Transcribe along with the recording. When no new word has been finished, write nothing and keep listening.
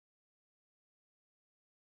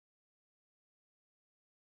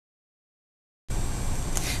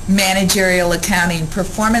managerial accounting,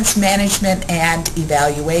 performance management, and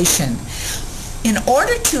evaluation. In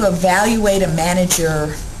order to evaluate a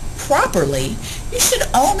manager properly, you should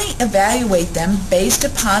only evaluate them based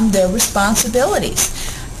upon their responsibilities.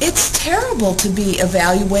 It's terrible to be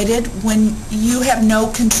evaluated when you have no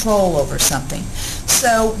control over something.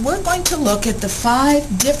 So we're going to look at the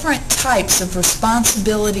 5 different types of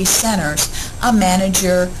responsibility centers a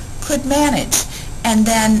manager could manage. And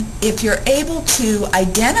then if you're able to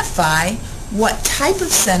identify what type of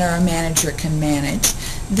center a manager can manage,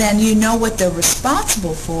 then you know what they're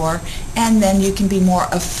responsible for, and then you can be more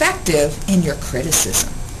effective in your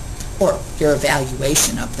criticism or your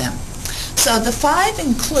evaluation of them. So the 5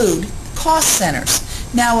 include cost centers.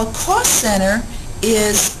 Now a cost center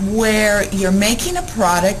is where you're making a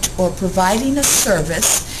product or providing a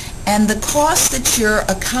service, and the cost that you're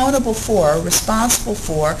accountable for, responsible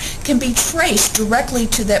for, can be traced directly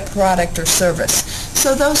to that product or service.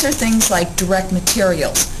 So those are things like direct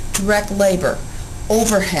materials, direct labor,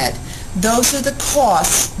 overhead. Those are the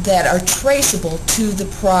costs that are traceable to the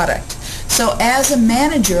product. So as a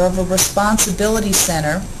manager of a responsibility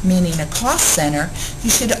center, meaning a cost center, you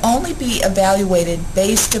should only be evaluated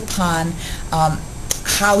based upon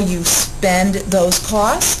how you spend those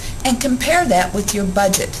costs and compare that with your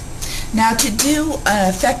budget. Now, to do an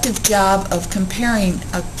effective job of comparing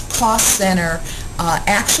a cost center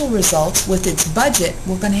actual results with its budget,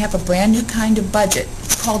 we're going to have a brand new kind of budget.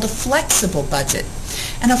 It's called a flexible budget.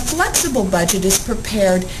 And a flexible budget is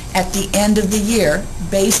prepared at the end of the year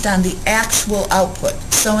based on the actual output.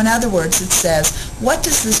 So in other words, it says, what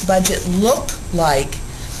does this budget look like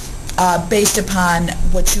based upon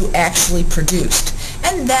what you actually produced?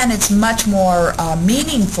 And then it's much more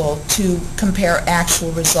meaningful to compare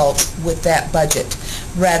actual results with that budget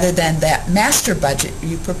rather than that master budget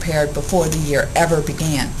you prepared before the year ever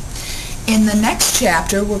began. In the next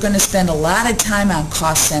chapter, we're going to spend a lot of time on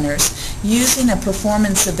cost centers using a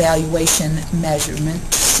performance evaluation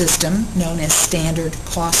measurement system known as standard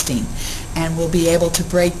costing. And we'll be able to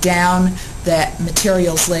break down that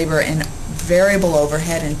materials, labor, and variable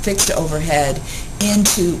overhead and fixed overhead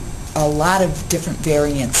into a lot of different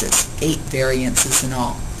variances, 8 variances in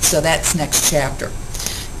all. So that's next chapter.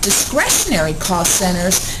 Discretionary cost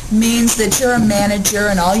centers means that you're a manager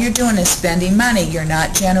and all you're doing is spending money. You're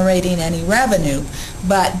not generating any revenue,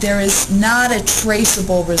 but there is not a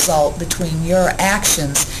traceable result between your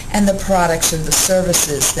actions and the products or the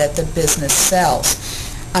services that the business sells.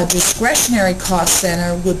 A discretionary cost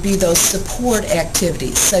center would be those support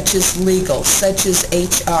activities such as legal, such as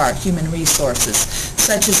HR, human resources,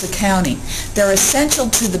 such as accounting. They're essential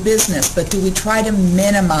to the business, but do we try to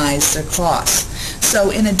minimize their costs?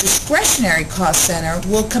 So in a discretionary cost center,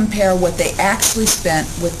 we'll compare what they actually spent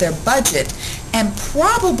with their budget and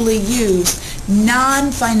probably use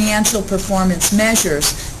non-financial performance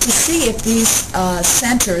measures to see if these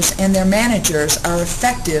centers and their managers are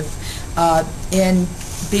effective in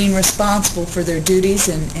being responsible for their duties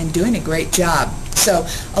and doing a great job. So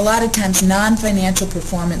a lot of times non-financial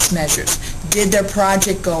performance measures. Did their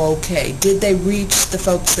project go okay? Did they reach the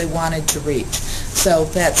folks they wanted to reach? So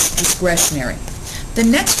that's discretionary. The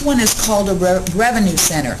next one is called a revenue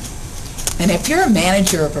center. And if you're a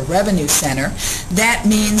manager of a revenue center, that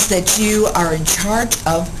means that you are in charge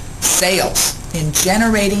of sales, in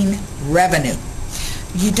generating revenue.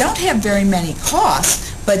 You don't have very many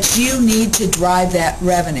costs, but you need to drive that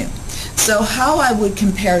revenue. So how I would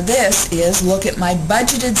compare this is look at my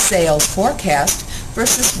budgeted sales forecast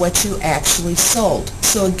versus what you actually sold.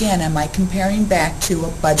 So again, am I comparing back to a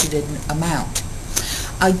budgeted amount?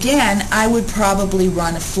 Again, I would probably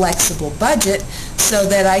run a flexible budget so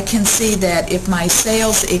that I can see that if my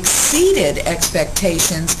sales exceeded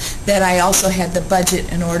expectations, that I also had the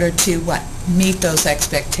budget in order to meet those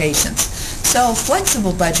expectations. So a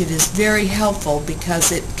flexible budget is very helpful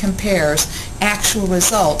because it compares actual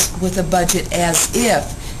results with a budget as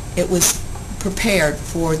if it was prepared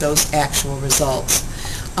for those actual results.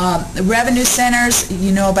 The revenue centers,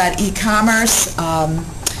 you know about e-commerce.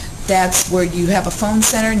 That's where you have a phone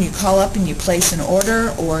center and you call up and you place an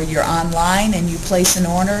order, or you're online and you place an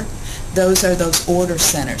order. Those are those order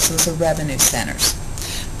centers. Those are revenue centers.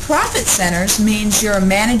 Profit centers means you're a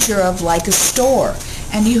manager of like a store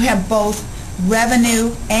and you have both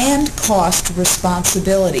revenue and cost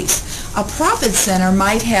responsibilities. A profit center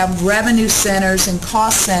might have revenue centers and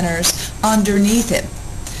cost centers underneath it.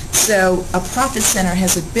 So a profit center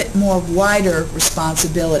has a bit more wider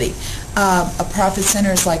responsibility. A profit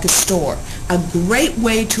center is like a store. A great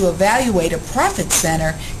way to evaluate a profit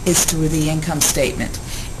center is through the income statement.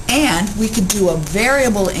 And we could do a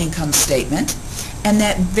variable income statement, And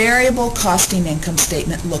that variable costing income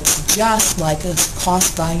statement looks just like a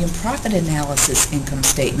cost volume profit analysis income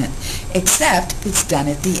statement, except it's done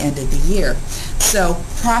at the end of the year. So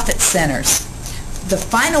profit centers. The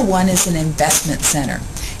final one is an investment center.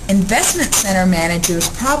 Investment center managers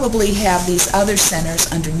probably have these other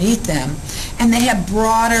centers underneath them, and they have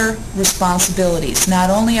broader responsibilities. Not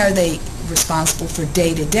only are they responsible for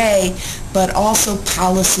day-to-day, but also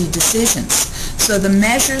policy decisions. So the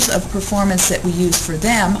measures of performance that we use for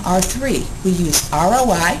them are three. We use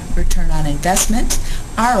ROI, return on investment,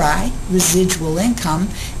 RI, residual income,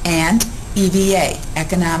 and EVA,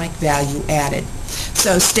 economic value added.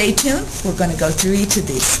 So stay tuned. We're going to go through each of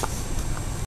these.